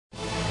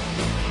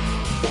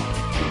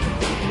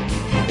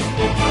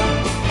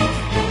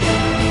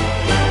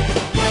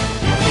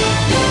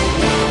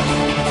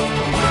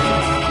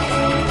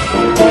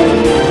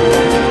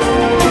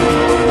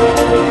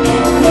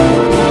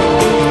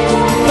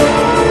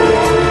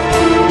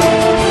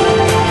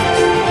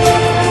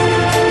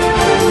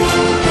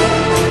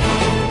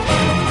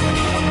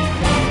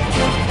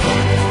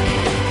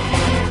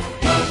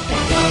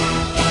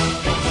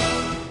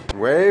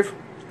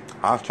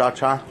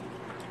Cha-cha.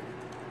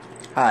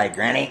 Hi,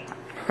 Granny.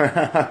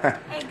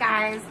 Hey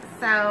guys,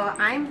 so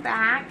I'm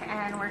back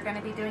and we're going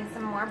to be doing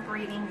some more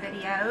breeding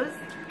videos.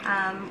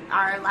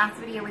 Our last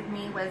video with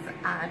me was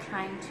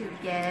trying to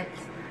get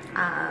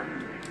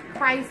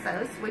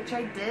Chrysos, which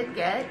I did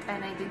get,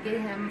 and I did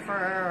get him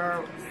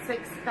for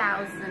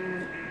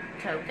 6,000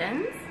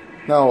 tokens.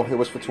 No, it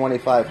was for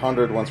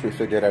 2,500 once we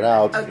figured it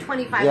out. Oh,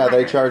 2,500. Yeah,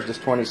 they charged us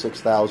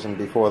 26,000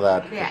 before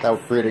that. Yes.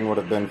 That breeding would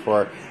have been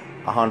for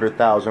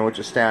 100,000, which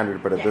is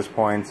standard, but at this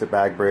point to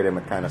bag breed him,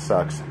 it kind of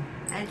sucks.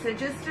 And so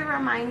just a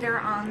reminder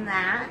on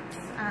that,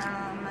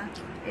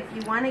 if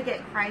you want to get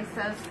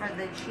Chrysos for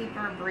the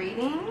cheaper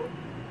breeding,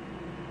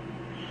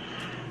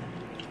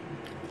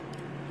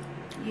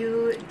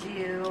 you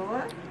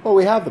do... Well,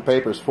 we have the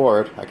papers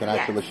for it. I can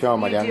actually show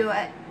them again. You do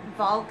it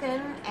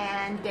Vulcan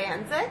and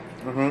Danzig,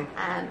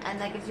 and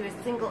that gives you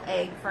a single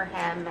egg for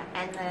him,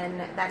 and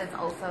then that is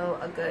also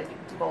a good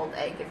gold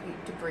egg if you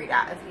to breed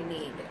out if you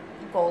need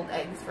gold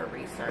eggs for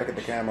research. Look at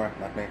the camera,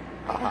 not me.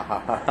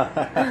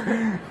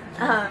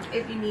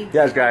 If you need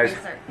guys.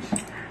 research.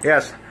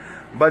 Yes,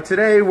 but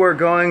today we're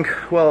going,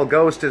 well,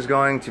 Ghost is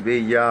going to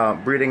be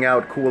breeding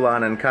out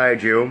Kulan and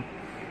Kaiju.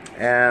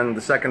 And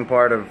the second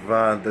part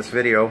of this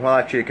video, well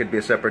actually it could be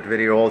a separate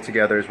video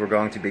altogether, is we're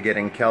going to be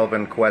getting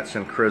Kelvin, Quetz,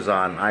 and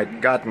Krizan.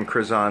 I'd gotten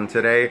Krizan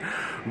today.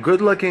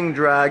 Good looking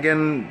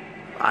dragon.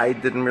 I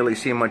didn't really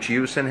see much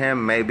use in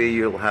him. Maybe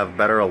you'll have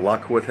better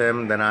luck with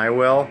him than I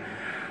will.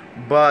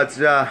 But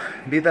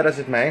be that as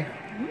it may,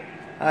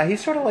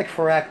 he's sort of like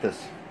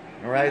Phoractus.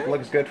 Alright,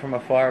 looks good from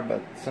afar,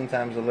 but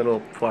sometimes a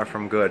little far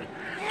from good.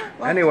 Yeah,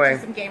 we'll anyway,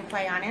 do some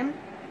gameplay on him.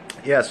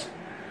 Yes.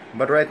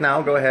 But right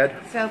now, go ahead.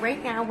 So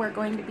right now we're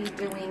going to be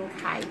doing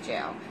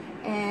KAIJU.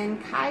 And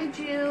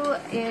KAIJU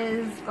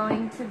is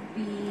going to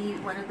be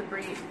one of the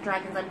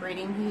dragons I'm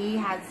breeding. He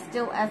has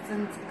Still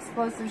Essence,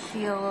 Explosive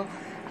Shield,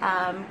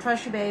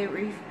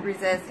 Trushebe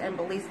Resist, and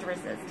Ballista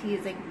Resist. He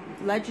is a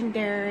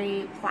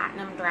legendary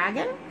platinum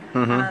dragon.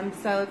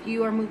 So if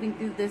you are moving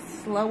through this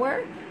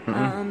slower,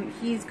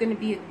 he's going to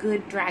be a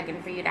good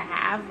dragon for you to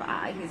have.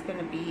 He's going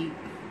to be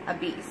a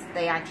beast.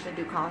 They actually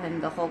do call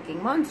him the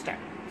hulking monster.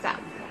 So...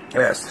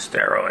 Yes, the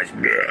steroids.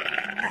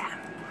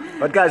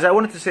 But guys, I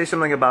wanted to say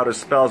something about his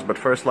spells, but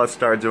first let's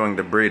start doing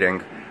the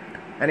breeding.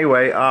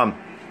 Anyway,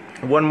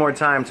 one more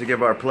time to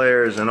give our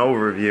players an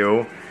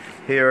overview.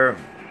 Here,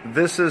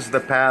 this is the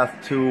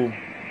path to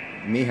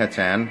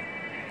MEHATEN,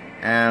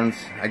 and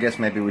I guess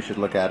maybe we should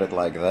look at it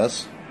like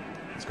this.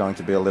 It's going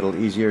to be a little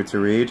easier to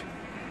read.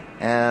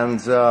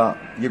 And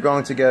you're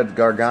going to get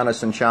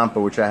Garganus and Champa,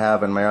 which I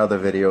have in my other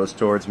videos,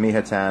 towards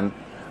MEHATEN.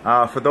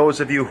 For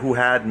those of you who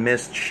had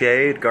missed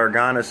Shade,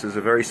 Garganus is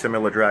a very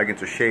similar dragon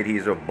to Shade.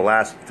 He's a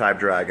blast-type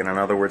dragon. In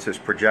other words, his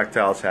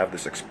projectiles have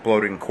this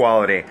exploding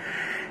quality.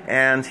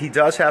 And he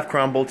does have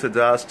Crumble to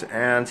Dust,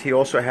 and he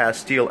also has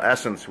Steel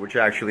Essence, which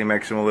actually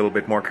makes him a little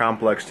bit more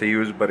complex to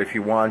use, but if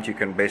you want, you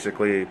can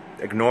basically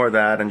ignore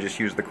that and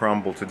just use the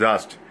Crumble to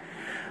Dust.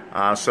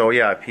 So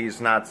yeah, he's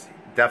not...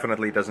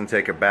 definitely doesn't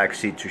take a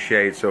backseat to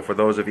Shade. So for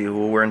those of you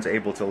who weren't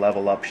able to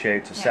level up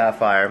Shade to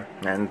Sapphire,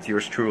 and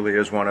yours truly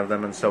is one of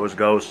them, and so is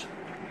Ghost,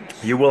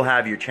 you will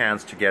have your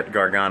chance to get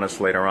Garganus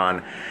later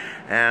on.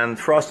 And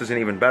Frost is an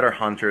even better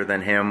hunter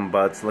than him,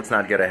 but let's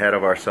not get ahead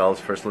of ourselves.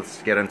 First,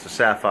 let's get into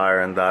Sapphire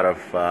and that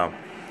of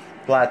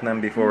Platinum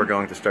before we're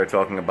going to start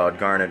talking about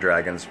Garnet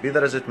dragons. Be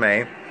that as it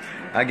may,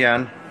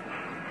 again,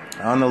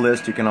 on the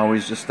list you can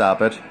always just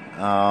stop it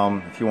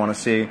if you want to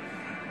see.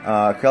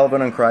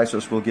 Kelvin and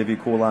Chrysos will give you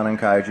Kulan and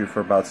KAIJU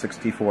for about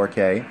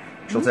 64k,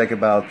 which will take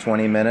about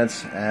 20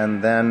 minutes,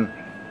 and then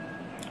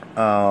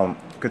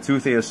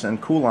Cthulhius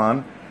and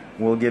Kulan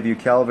will give you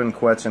Kelvin,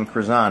 Quetz, and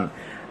Krizan.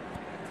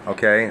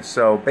 Okay,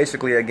 so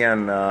basically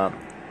again,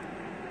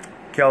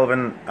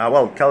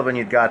 Kelvin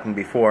you'd gotten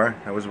before.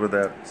 That was with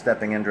the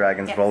Stepping In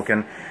Dragons,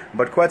 Vulcan.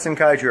 But Quetz and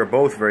KAIJU are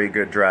both very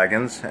good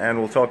dragons, and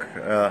we'll talk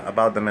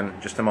about them in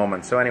just a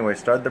moment. So anyway,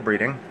 start the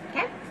breeding.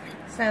 Okay.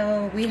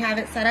 So we have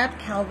it set up,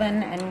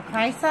 Kelvin and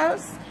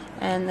Chrysos,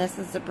 and this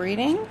is the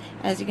breeding.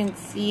 As you can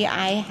see,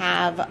 I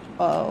have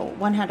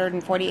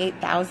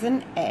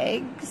 148,000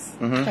 eggs,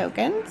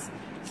 tokens.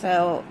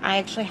 So I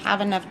actually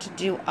have enough to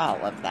do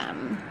all of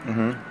them.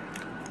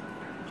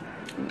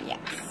 Yes.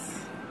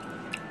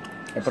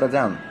 I put it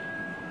down.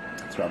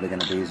 It's probably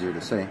going to be easier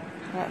to see.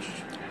 Yes.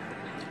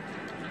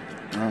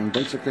 And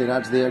basically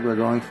that's the egg we're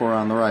going for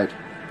on the right.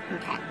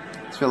 Okay.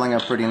 It's filling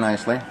up pretty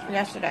nicely.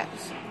 Yes, it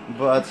is.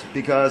 But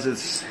because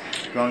it's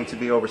going to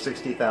be over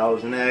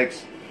 60,000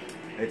 eggs,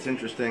 it's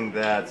interesting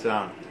that,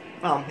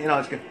 well, you know,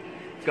 it's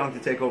going to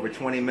take over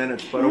 20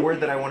 minutes. But a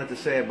word that I wanted to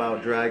say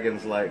about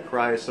dragons like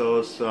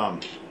Chrysos,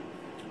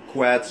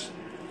 Quetz,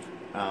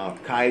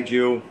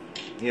 KAIJU,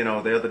 you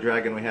know, the other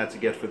dragon we had to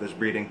get for this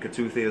breeding,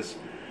 Cthulhius,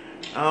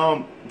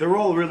 they're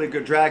all really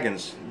good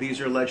dragons.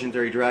 These are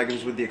legendary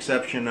dragons with the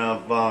exception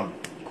of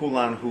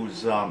Kulan,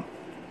 who's an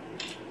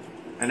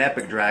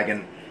epic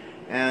dragon.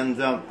 And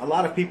a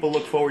lot of people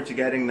look forward to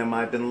getting them.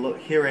 I've been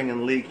hearing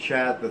in League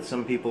chat that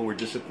some people were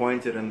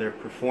disappointed in their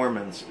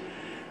performance.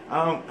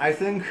 I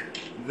think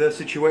the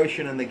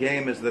situation in the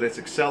game is that it's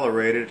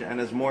accelerated, and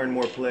as more and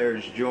more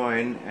players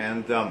join,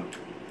 and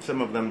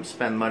some of them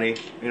spend money,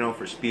 you know,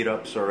 for speed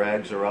ups or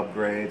eggs or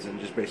upgrades, and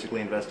just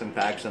basically invest in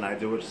packs. And I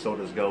do it. So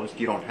does Ghost.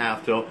 You don't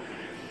have to,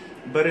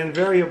 but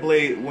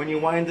invariably, when you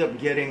wind up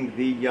getting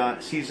the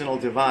seasonal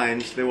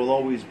divines, they will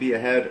always be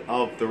ahead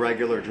of the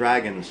regular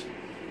dragons.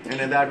 And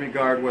in that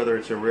regard, whether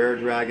it's a rare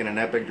dragon, an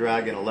epic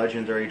dragon, a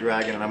legendary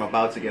dragon, and I'm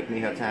about to get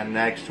MEHATEN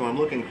next, who I'm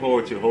looking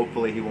forward to.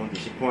 Hopefully he won't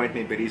disappoint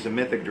me, but he's a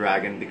mythic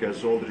dragon,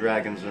 because all the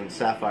dragons in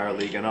Sapphire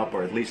League and up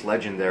are at least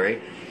legendary.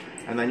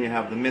 And then you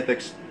have the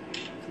mythics.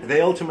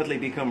 They ultimately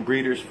become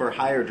breeders for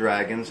higher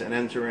dragons and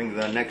entering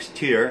the next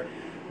tier,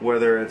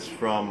 whether it's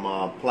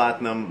from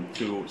Platinum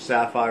to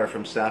Sapphire,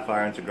 from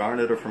Sapphire into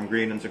Garnet, or from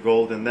Green into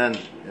Gold, and then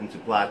into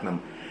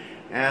Platinum.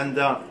 And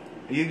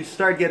you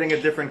start getting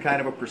a different kind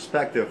of a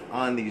perspective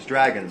on these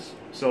dragons.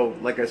 So,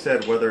 like I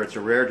said, whether it's a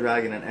rare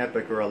dragon, an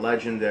epic, or a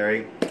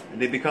legendary,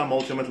 they become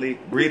ultimately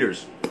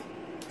breeders.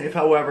 If,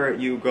 however,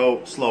 you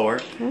go slower,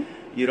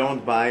 you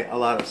don't buy a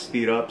lot of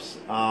speed ups,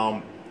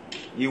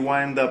 you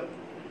wind up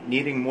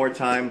needing more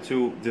time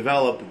to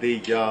develop the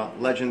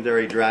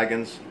legendary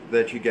dragons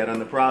that you get in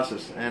the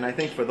process. And I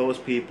think for those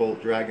people,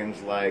 dragons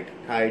like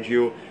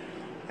KAIJU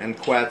and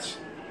Quetz,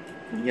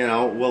 you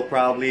know, will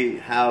probably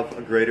have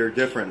a greater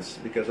difference,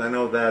 because I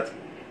know that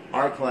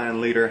our clan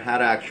leader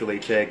had actually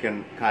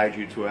taken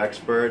KAIJU to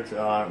expert.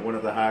 One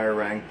of the higher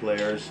ranked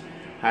players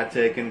had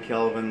taken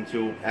Kelvin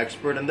to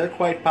expert, and they're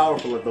quite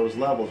powerful at those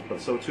levels,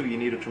 but so too you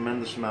need a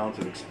tremendous amount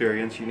of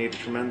experience, you need a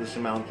tremendous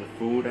amount of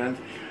food, and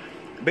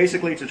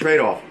basically it's a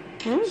trade-off.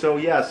 So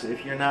yes,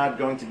 if you're not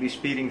going to be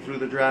speeding through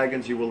the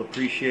dragons, you will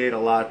appreciate a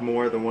lot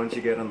more than once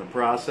you get in the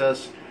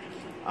process.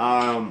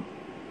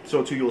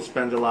 So too, you'll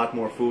spend a lot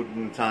more food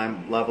and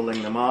time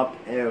leveling them up.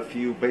 If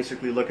you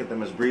basically look at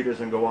them as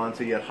breeders and go on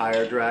to yet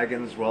higher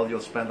dragons, well, you'll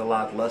spend a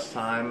lot less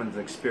time and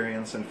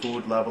experience and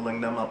food leveling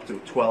them up to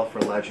 12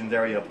 for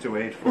legendary, up to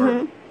 8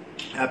 for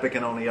epic,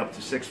 and only up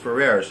to 6 for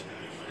rares.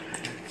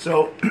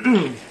 So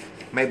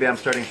maybe I'm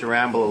starting to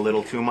ramble a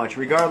little too much.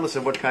 Regardless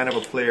of what kind of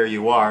a player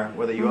you are,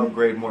 whether you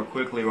upgrade more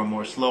quickly or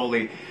more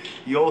slowly,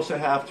 you also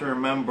have to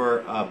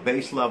remember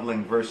base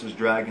leveling versus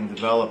dragon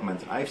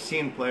development. I've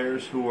seen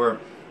players who were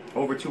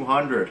over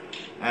 200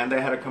 and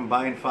they had a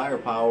combined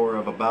firepower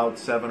of about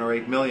 7 or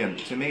 8 million.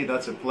 To me,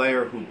 that's a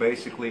player who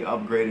basically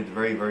upgraded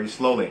very, very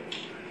slowly.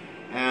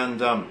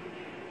 And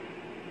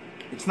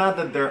it's not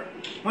that they're,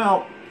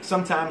 well,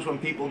 sometimes when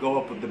people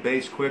go up with the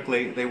base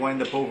quickly, they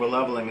wind up over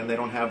leveling and they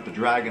don't have the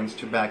dragons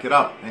to back it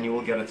up, and you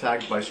will get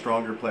attacked by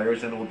stronger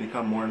players, and it will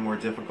become more and more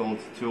difficult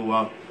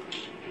to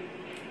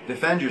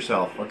defend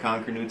yourself or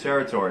conquer new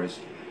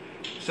territories.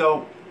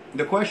 So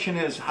the question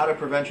is how to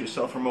prevent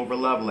yourself from over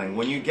leveling.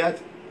 When you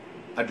get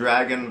a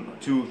dragon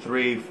 2,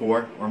 3,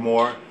 4 or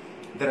more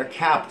that are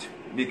capped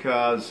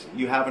because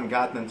you haven't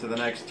gotten into the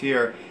next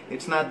tier,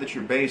 it's not that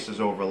your base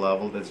is over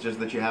leveled, it's just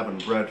that you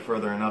haven't bred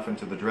further enough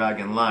into the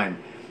dragon line.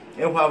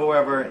 If,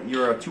 however,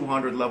 you're a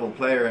 200 level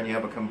player and you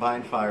have a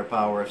combined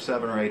firepower of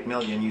 7 or 8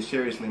 million, you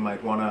seriously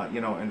might want to,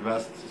 you know,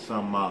 invest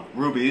some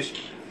rubies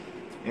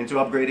into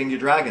upgrading your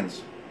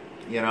dragons.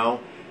 You know,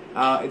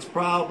 it's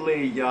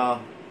probably,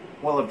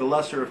 well, of the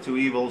lesser of two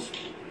evils,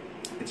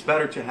 it's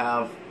better to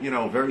have, you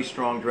know, very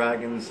strong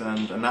dragons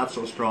and a not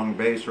so strong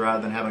base,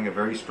 rather than having a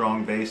very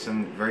strong base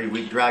and very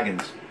weak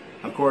dragons.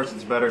 Of course,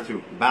 it's better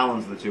to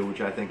balance the two, which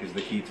I think is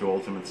the key to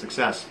ultimate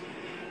success.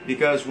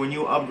 Because when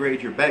you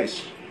upgrade your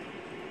base,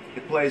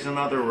 it plays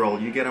another role.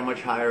 You get a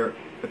much higher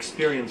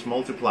experience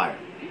multiplier.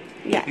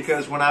 Yes.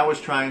 Because when I was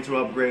trying to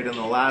upgrade in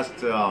the last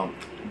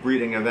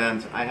breeding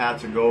event, I had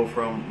to go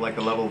from like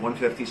a level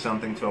 150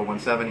 something to a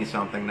 170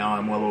 something. Now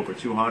I'm well over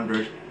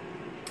 200.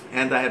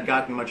 And I had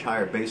gotten much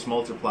higher base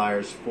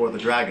multipliers for the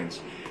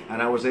dragons.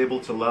 And I was able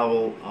to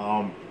level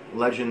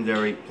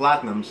legendary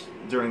platinums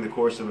during the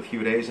course of a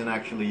few days and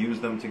actually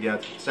use them to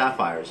get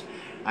sapphires.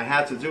 I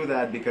had to do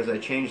that because I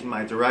changed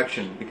my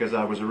direction, because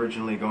I was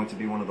originally going to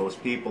be one of those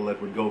people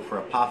that would go for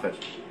a Prophet.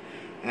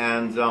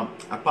 And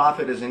a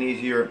Prophet is an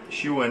easier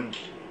shoe-in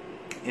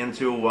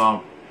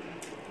into,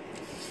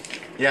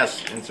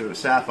 into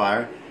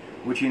Sapphire.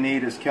 What you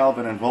need is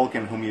Kelvin and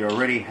Vulcan, whom you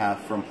already have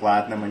from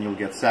Platinum, and you'll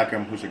get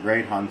Sekhem, who's a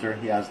great hunter.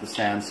 He has the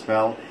Sand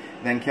spell.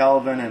 Then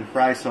Kelvin and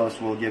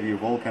Chrysos will give you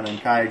Vulcan and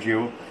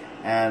KAIJU,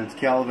 and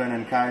Kelvin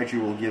and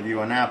KAIJU will give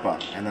you a Nappa,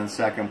 and then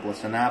Sekhem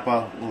plus a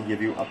Nappa will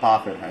give you a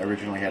Prophet. I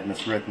originally had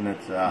miswritten it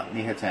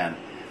MEHATEN.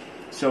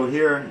 So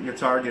here your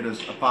target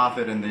is a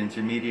Prophet, and the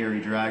intermediary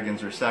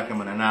dragons are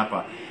Sekhem and a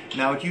Nappa.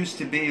 Now it used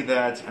to be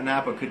that a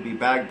Nappa could be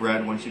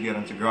bag-bred once you get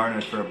into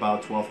Garnet for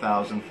about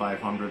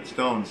 12,500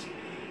 stones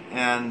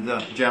and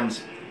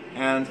gems,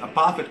 and a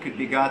Prophet could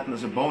be gotten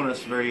as a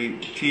bonus very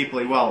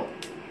cheaply. Well,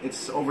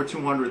 it's over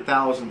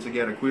 200,000 to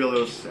get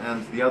Aquilos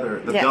and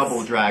the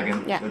double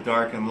dragon, the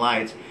dark and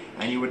light,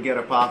 and you would get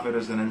a Prophet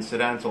as an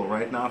incidental.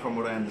 Right now, from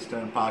what I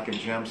understand, Pocket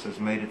Gems has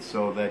made it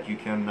so that you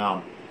can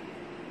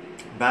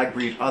bag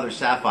breed other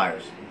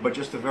sapphires. But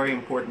just a very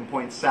important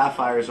point,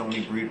 sapphires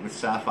only breed with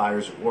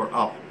sapphires or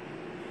up.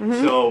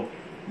 So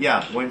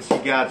yeah, once you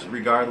get,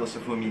 regardless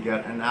of whom you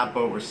get, an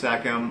Apo or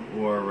Sekhem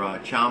or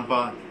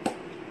Champa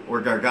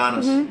or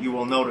Garganus, you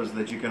will notice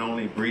that you can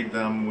only breed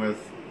them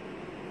with,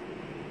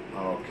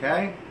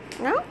 okay.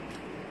 No?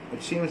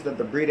 It seems that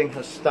the breeding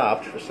has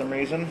stopped for some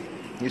reason.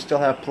 You still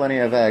have plenty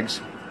of eggs.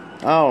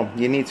 Oh,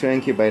 you need to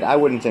incubate. I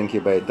wouldn't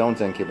incubate. Don't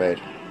incubate.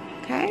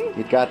 Okay.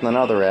 You'd gotten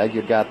another egg.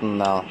 You'd gotten,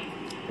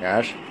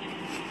 yes.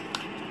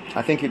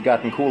 I think you'd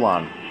gotten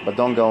Kulan. But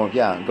don't go,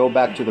 yeah, go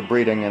back to the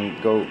breeding and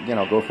go, you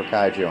know, go for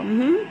Kaiju.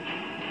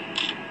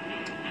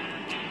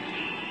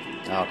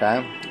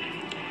 Okay.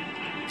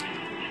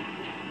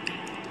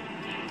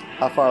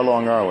 How far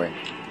along are we?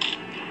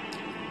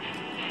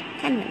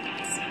 10 minutes.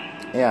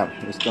 Yeah,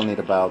 we still need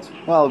about,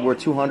 well, we're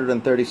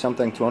 230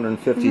 something,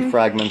 250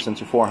 fragments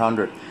into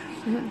 400.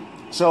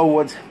 So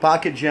what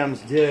Pocket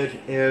Gems did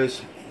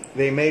is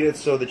they made it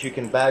so that you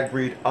can bag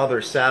breed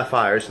other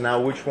sapphires.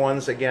 Now which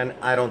ones, again,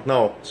 I don't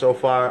know. So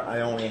far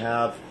I only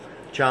have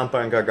Champa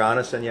and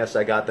Garganus, and yes,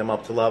 I got them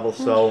up to level.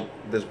 So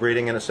this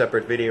breeding in a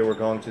separate video, we're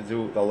going to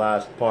do the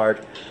last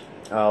part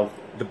of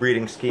the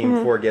breeding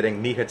scheme for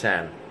getting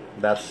MEHATEN.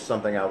 That's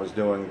something I was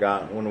doing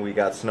when we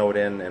got snowed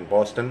in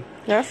Boston.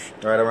 Yes.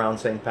 Right around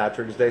St.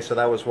 Patrick's Day. So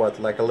that was what,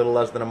 like a little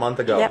less than a month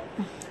ago. Yep.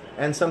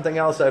 And something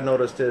else I've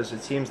noticed is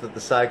it seems that the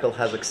cycle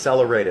has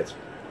accelerated.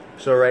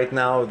 So right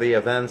now the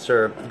events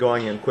are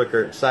going in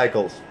quicker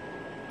cycles.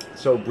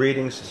 So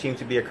breedings seem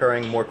to be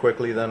occurring more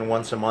quickly than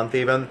once a month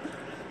even.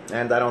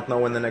 And I don't know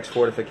when the next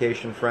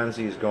fortification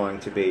frenzy is going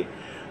to be.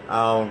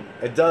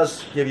 It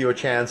does give you a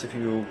chance, if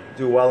you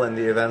do well in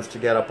the events, to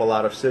get up a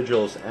lot of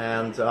sigils.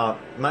 And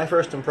my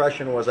first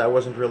impression was I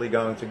wasn't really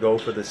going to go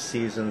for this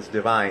season's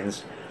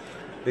divines,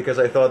 because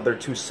I thought they're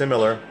too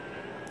similar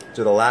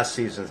to the last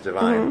season's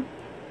divine.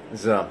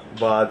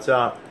 But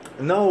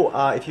no,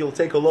 if you'll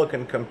take a look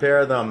and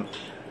compare them,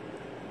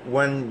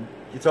 when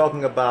you're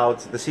talking about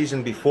the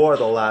season before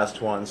the last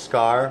one,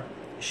 Scar,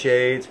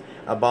 Shade,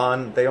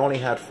 Aban, they only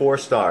had 4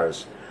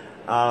 stars.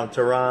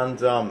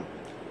 Tyrande,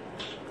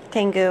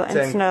 Tengu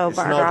and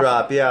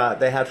Snowdrop, yeah,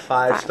 they had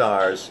 5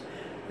 stars.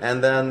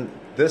 And then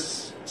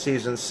this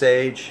season,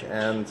 Sage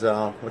and,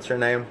 what's her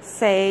name?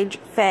 Sage,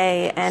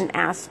 Faye, and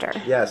Aster.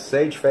 Yes,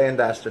 Sage, Faye, and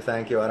Aster,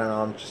 thank you. I don't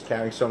know, I'm just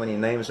carrying so many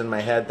names in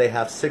my head. They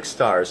have 6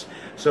 stars.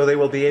 So they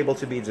will be able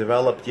to be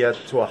developed yet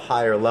to a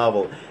higher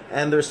level.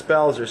 And their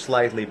spells are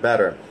slightly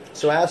better.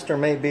 So Aster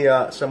may be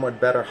a somewhat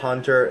better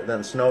hunter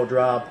than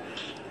Snowdrop.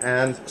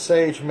 And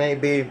Sage may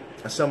be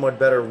a somewhat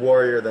better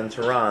warrior than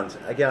Tyrande.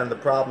 Again, the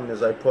problem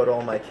is I put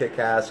all my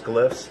kick-ass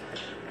glyphs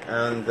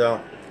and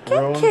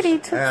runes.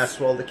 Kitty Yes,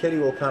 well, the kitty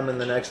will come in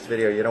the next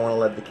video. You don't want to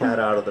let the cat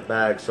out of the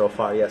bag so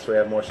far. Yes, we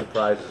have more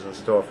surprises in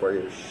store for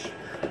you. Shh.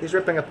 He's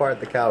ripping apart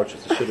the couch.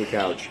 It's a shitty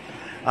couch.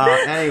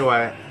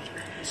 Anyway,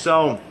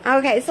 so...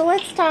 Okay, so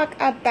let's talk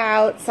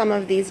about some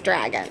of these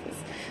dragons.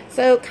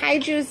 So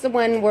Kaiju is the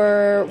one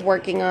we're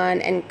working on,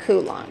 and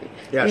Kulan.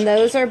 Yes. And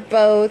those are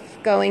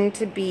both going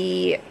to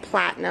be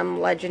platinum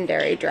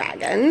legendary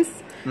dragons.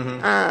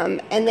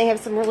 And they have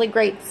some really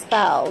great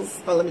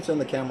spells. Oh, let me turn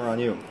the camera on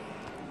you.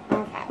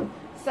 Okay.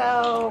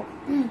 So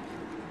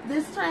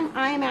this time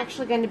I'm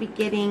actually going to be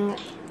getting,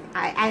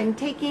 I'm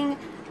taking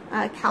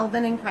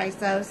Kelvin and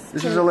Chrysos.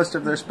 This is a list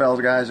of their spells,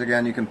 guys.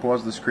 Again, you can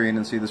pause the screen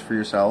and see this for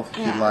yourself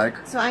if you'd like.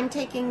 So I'm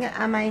taking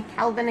my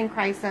Kelvin and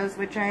Chrysos,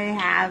 which I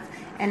have,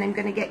 and I'm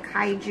going to get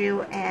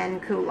Kaiju and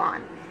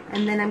Kulan.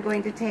 And then I'm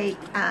going to take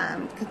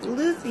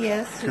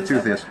Cthulhutheus,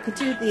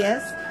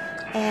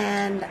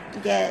 and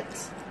get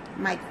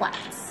my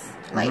Quetz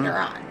later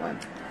on.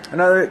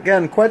 Another,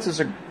 again, Quetz is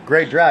a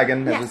great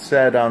dragon. As it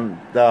said on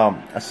the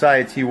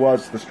aside, he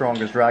was the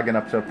strongest dragon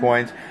up to a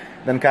point.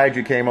 Then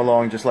Kaiju came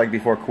along just like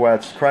before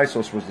Quetz.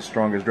 Chrysos was the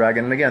strongest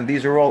dragon. And again,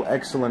 these are all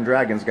excellent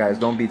dragons, guys.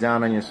 Don't be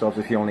down on yourselves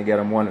if you only get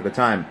them one at a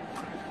time.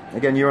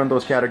 Again, you're in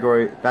that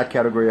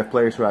category of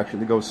players who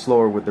actually go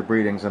slower with the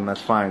breedings, and that's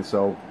fine.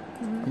 So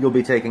you'll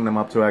be taking them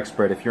up to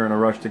expert. If you're in a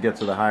rush to get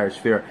to the higher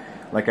sphere,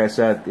 like I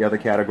said, the other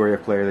category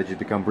of player that you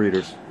become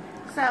breeders.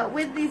 So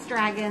with these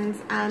dragons,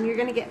 you're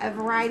going to get a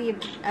variety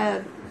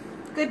of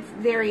good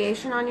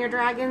variation on your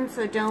dragons.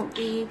 So don't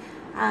be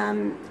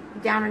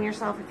down on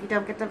yourself if you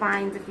don't get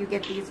divines. If you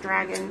get these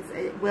dragons,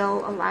 it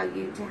will allow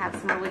you to have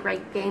some really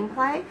great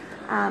gameplay.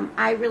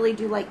 I really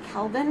do like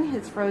Kelvin.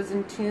 His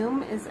Frozen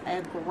Tomb is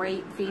a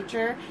great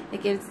feature.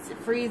 It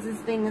freezes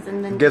things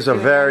and then gives a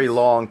very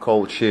long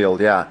cold shield.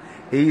 Yeah,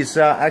 he's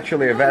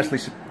actually a vastly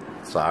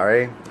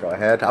sorry, go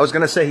ahead. I was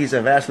going to say he's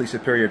a vastly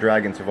superior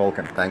dragon to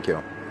Vulcan. Thank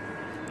you.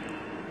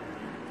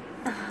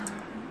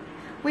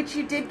 Which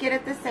you did get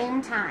at the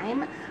same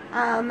time.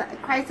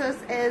 Chrysos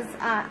is,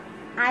 I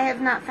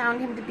have not found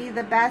him to be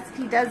the best.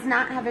 He does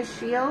not have a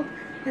shield.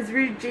 His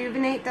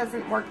Rejuvenate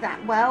doesn't work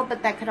that well,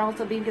 but that could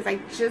also be because I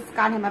just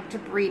got him up to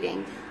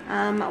breeding.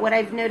 What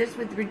I've noticed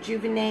with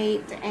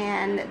Rejuvenate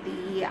and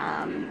the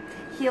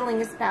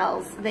healing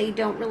spells, they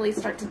don't really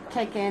start to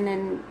kick in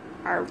and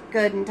are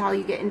good until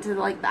you get into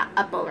like the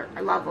upper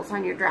levels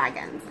on your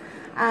dragons.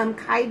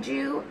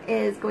 Kaiju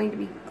is going to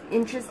be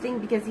interesting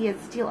because he has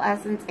steel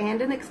essence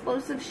and an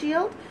explosive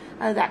shield.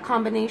 That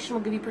combination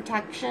will give you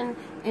protection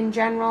in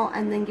general,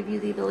 and then give you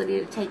the ability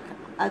to take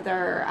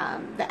other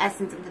the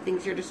essence of the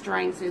things you're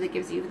destroying. So that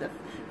gives you the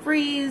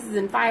freeze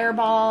and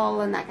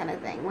fireball and that kind of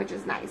thing, which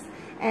is nice.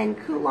 And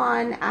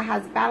Kulan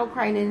has battle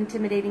cry and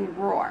intimidating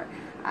roar.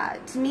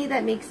 To me,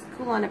 that makes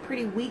Kulan a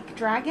pretty weak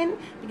dragon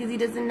because he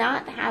does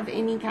not have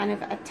any kind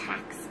of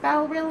attack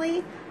spell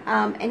really,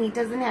 and he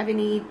doesn't have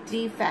any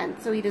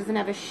defense, so he doesn't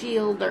have a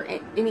shield or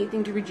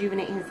anything to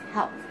rejuvenate his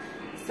health.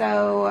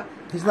 So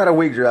he's not a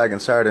weak dragon,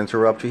 sorry to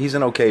interrupt you. He's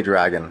an okay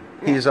dragon.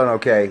 He's an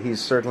okay.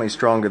 He's certainly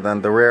stronger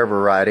than the rare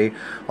variety,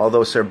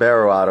 although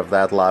Cerbero out of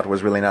that lot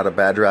was really not a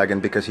bad dragon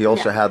because he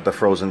also had the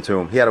Frozen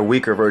Tomb. He had a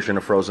weaker version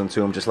of Frozen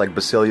Tomb, just like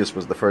Basilius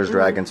was the first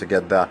dragon to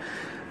get the,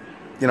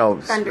 you know,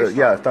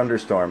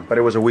 thunderstorm, but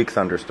it was a weak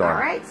thunderstorm.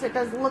 Alright, so it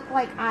does look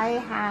like I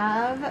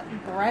have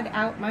bred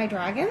out my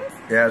dragons.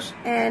 Yes.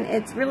 And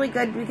it's really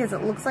good because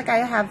it looks like I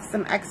have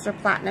some extra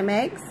platinum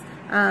eggs.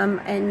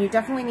 And you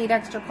definitely need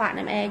extra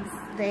platinum eggs.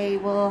 They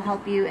will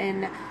help you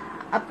in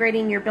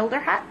upgrading your builder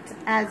hut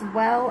as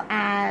well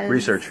as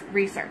research.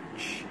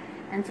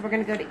 And so we're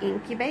going to go to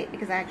incubate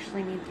because I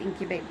actually need to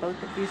incubate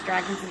both of these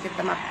dragons and get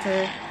them up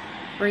to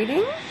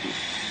breeding.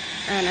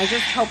 And I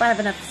just hope I have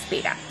enough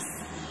speed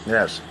ups.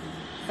 Yes.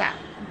 So,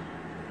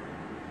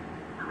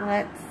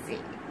 let's see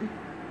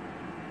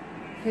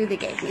who they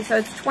gave me. So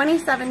it's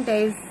 27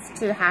 days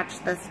to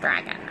hatch this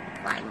dragon.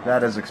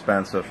 That is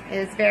expensive.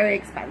 It is very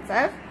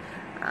expensive.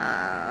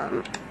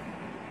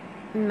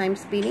 And I'm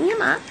speeding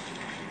him up,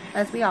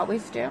 as we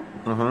always do.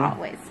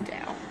 Always do.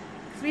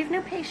 Because we have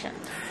no patience.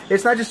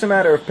 It's not just a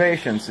matter of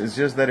patience. It's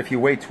just that if you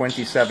wait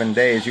 27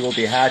 days, you will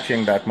be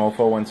hatching that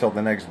mofo until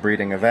the next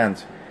breeding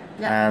event.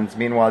 Yep. And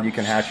meanwhile, you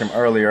can hatch him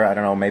earlier. I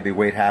don't know, maybe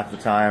wait half the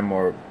time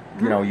or,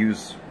 you know,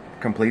 use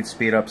complete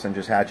speed ups and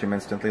just hatch him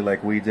instantly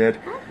like we did.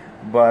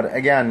 But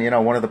again, you know,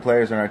 one of the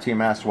players on our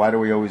team asked, why do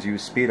we always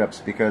use speed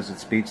ups? Because it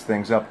speeds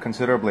things up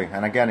considerably.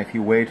 And again, if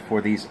you wait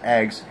for these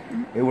eggs,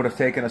 it would have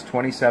taken us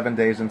 27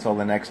 days until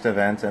the next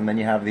event, and then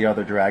you have the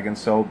other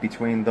dragons. So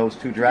between those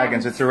two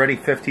dragons, it's already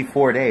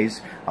 54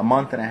 days, a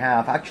month and a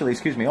half, actually,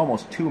 excuse me,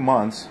 almost 2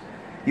 months.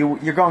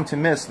 You're going to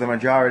miss the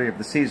majority of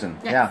the season.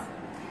 Yes. Yeah.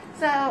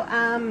 So,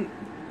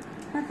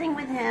 the thing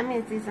with him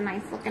is he's a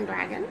nice looking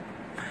dragon.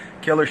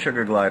 Killer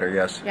Sugar Glider,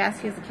 yes. Yes,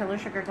 he's a Killer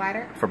Sugar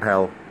Glider. From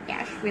hell.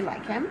 Yes, we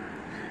like him.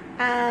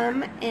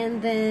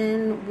 And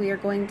then we are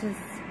going to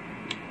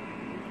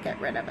get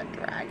rid of a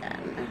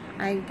dragon.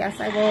 I guess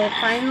I will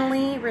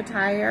finally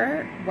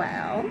retire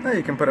Well. Yeah,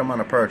 you can put him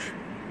on a perch.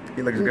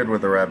 He looks good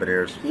with the rabbit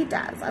ears. He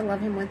does. I love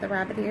him with the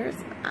rabbit ears.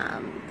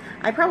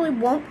 I probably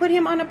won't put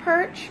him on a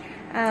perch.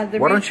 Why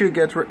don't you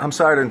get rid... I'm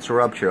sorry to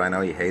interrupt you. I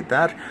know you hate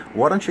that.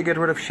 Why don't you get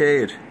rid of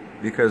Shade?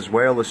 Because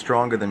Whale is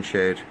stronger than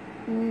Shade.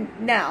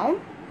 No.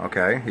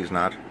 Okay, he's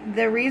not.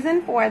 The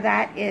reason for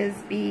that is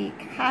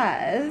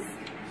because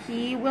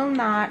he will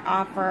not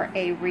offer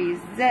a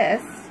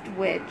resist,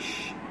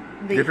 which...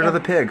 Get rid of the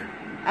pig.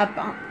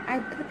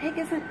 The pig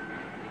isn't...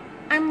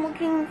 I'm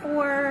looking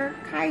for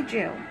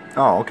Kaiju.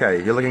 Oh,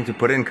 okay. You're looking to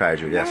put in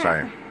Kaiju. Yes,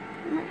 sorry.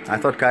 I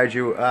thought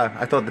Kaiju,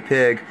 I thought the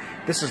pig.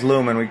 This is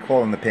Lumen. We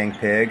call him the pink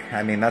pig.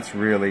 I mean, that's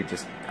really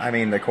just... I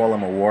mean, they call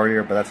him a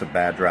warrior, but that's a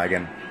bad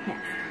dragon. Yes.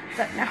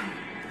 So, no.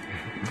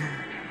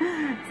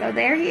 So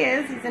there he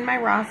is. He's in my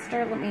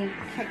roster. Let me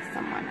kick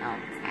someone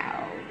else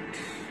out.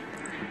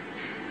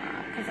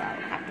 Because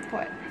I'll have to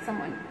put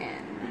someone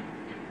in.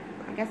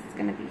 I guess it's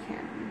going to be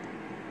him.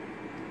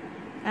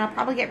 And I'll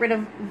probably get rid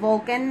of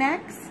Vulcan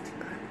next.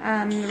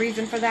 The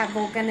reason for that,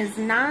 Vulcan is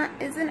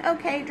an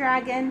okay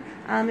dragon.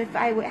 If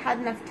I had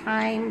enough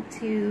time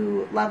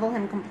to level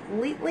him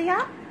completely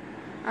up,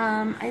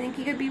 I think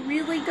he could be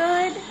really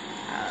good.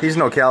 He's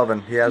no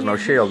Calvin. He has no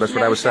shield. That's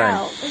what I was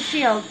saying.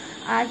 Shield.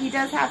 He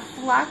does have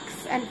Flux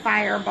and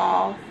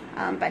Fireball,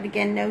 but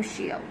again, no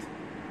shield.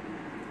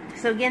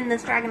 So again,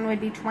 this dragon would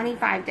be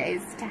 25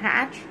 days to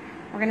hatch.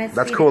 We're gonna.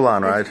 That's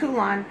Kulan, right? That's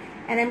Kulan,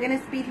 and I'm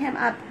gonna speed him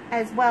up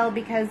as well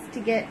because to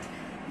get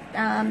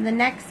the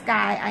next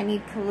guy, I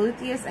need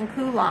Kaluthius and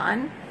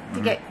Kulan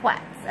to get Quetz,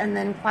 and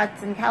then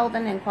Quetz and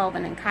Kelvin and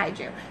Quelvin and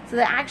Kaiju. So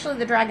that actually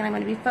the dragon I'm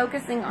going to be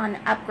focusing on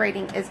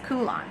upgrading is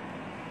Kulan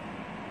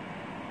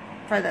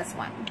for this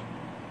one.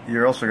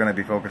 You're also going to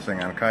be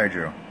focusing on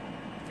Kaiju.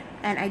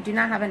 And I do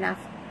not have enough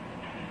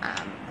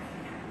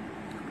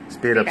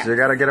speed ups. You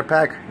got to get a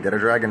pack. Get a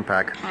dragon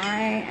pack.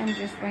 I am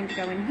just going to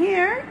go in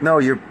here. No,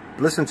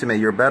 listen to me.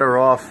 You're better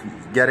off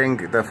getting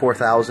the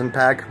 4,000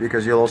 pack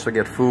because you'll also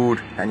get food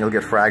and you'll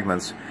get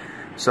fragments.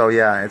 So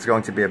yeah, it's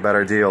going to be a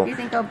better deal. You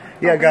think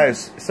yeah,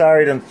 guys,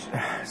 sorry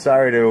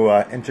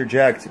to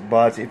interject,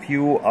 but if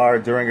you are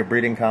during a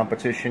breeding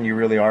competition, you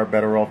really are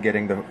better off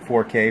getting the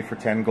 4K for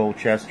 10 gold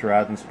chests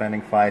rather than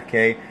spending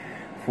 5K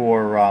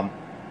for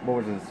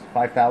what was it,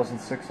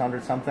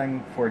 5,600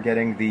 something for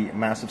getting the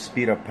massive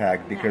speed up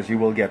pack because you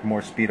will get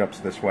more speed ups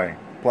this way,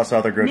 plus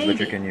other goods that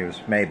you can use.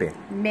 Maybe.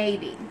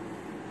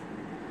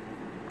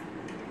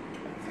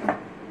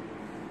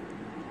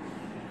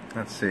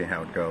 Let's see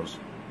how it goes.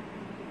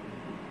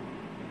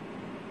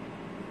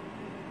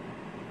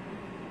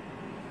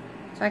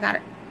 So I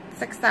got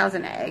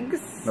 6,000 eggs.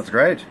 That's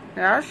great.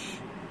 Yes.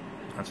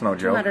 That's no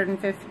joke.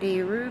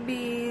 250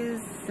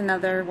 rubies,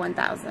 another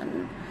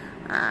 1,000.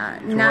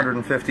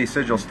 250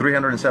 sigils,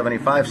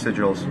 375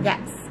 sigils.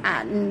 Yes,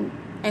 and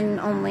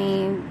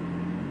only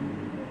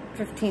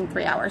 15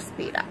 3-hour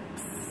speed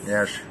ups.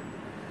 Yes.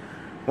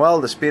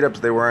 Well, the speed ups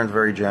they weren't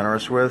very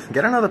generous with.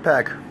 Get another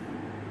pack.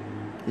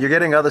 You're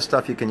getting other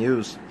stuff you can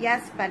use.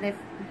 Yes, but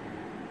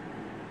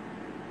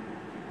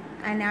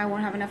I now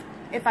won't have enough.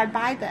 If I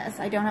buy this,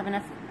 I don't have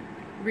enough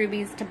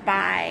rubies to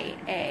buy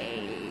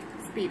a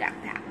speed up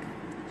pack.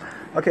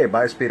 Okay,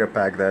 buy a speed up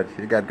pack then.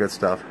 You got good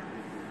stuff.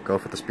 Go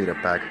for the speed up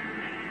pack.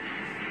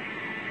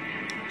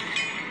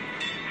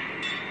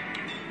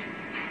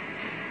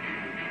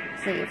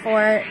 So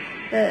for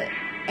the,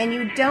 and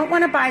you don't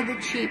want to buy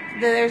the cheap.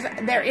 There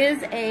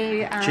is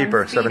a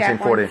cheaper,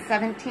 $17.40.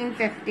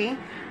 $17.50.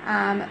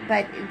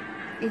 But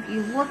if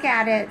you look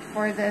at it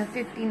for the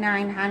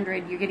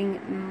 5,900, you're getting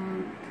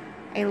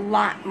a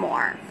lot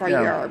more for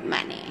your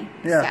money.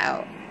 Yeah.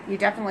 So you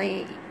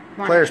definitely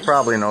want Players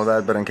probably know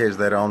that, but in case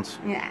they don't.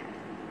 Yeah.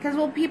 Because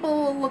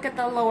people will look at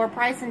the lower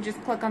price and just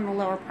click on the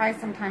lower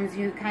price. Sometimes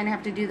you kind of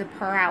have to do the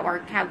per hour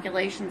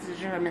calculations to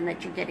determine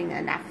that you're getting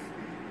enough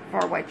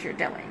for what you're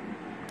doing.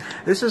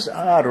 This is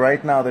odd.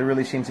 Right now, they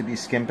really seem to be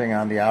skimping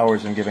on the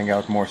hours and giving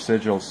out more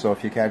sigils. So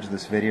if you catch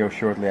this video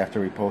shortly after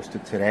we post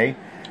it today,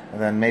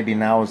 then maybe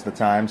now is the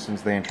time,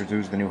 since they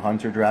introduced the new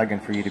Hunter Dragon,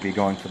 for you to be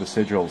going for the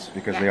sigils,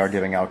 because they are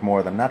giving out more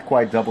of them. Not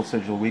quite double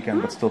sigil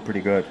weekend, but still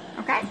pretty good.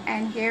 Okay,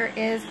 and here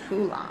is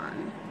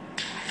Kulan.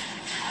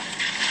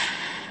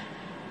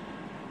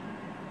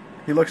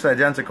 He looks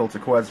identical to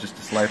Qued's, just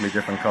a slightly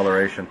different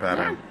coloration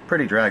pattern. Yeah.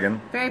 Pretty dragon.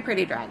 Very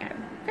pretty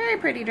dragon. Very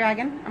pretty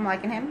dragon. I'm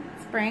liking him.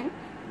 Spring.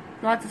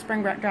 Lots of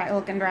spring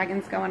looking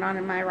dragons going on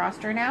in my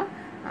roster now,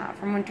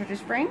 from winter to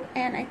spring.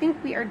 And I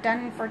think we are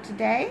done for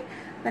today.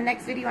 The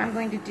next video I'm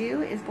going to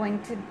do is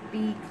going to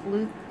be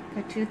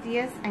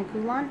Catuthius and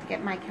Kulan to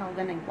get my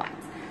Kelvin and Glass.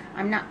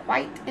 I'm not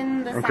quite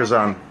in the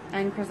Kazan.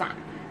 And Kazan.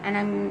 And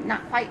I'm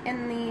not quite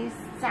in the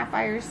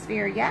Sapphire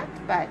Sphere yet,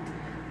 but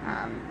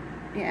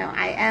you know,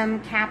 I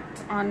am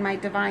capped on my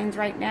divines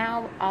right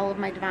now. All of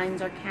my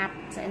divines are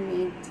capped and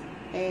need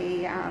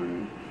a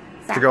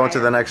sapphire to go into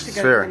the next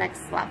sphere. To the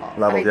next level.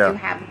 But I do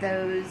have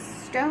those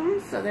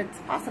stones, so that's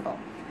possible.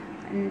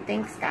 And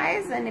thanks,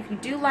 guys. And if you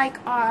do like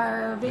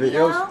our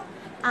video,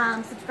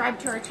 subscribe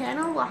to our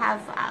channel. We'll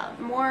have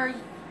more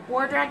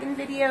War Dragon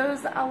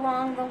videos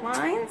along the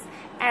lines.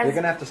 You're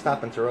gonna have to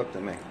stop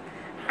interrupting me.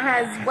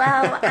 As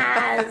well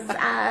as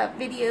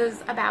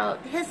videos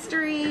about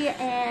history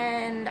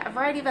and a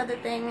variety of other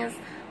things.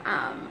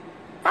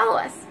 Follow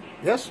us.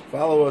 Yes,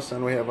 follow us,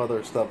 and we have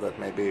other stuff that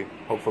maybe,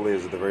 hopefully,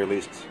 is at the very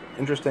least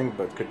interesting,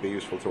 but could be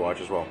useful to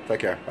watch as well. Take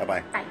care.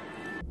 Bye-bye. Bye.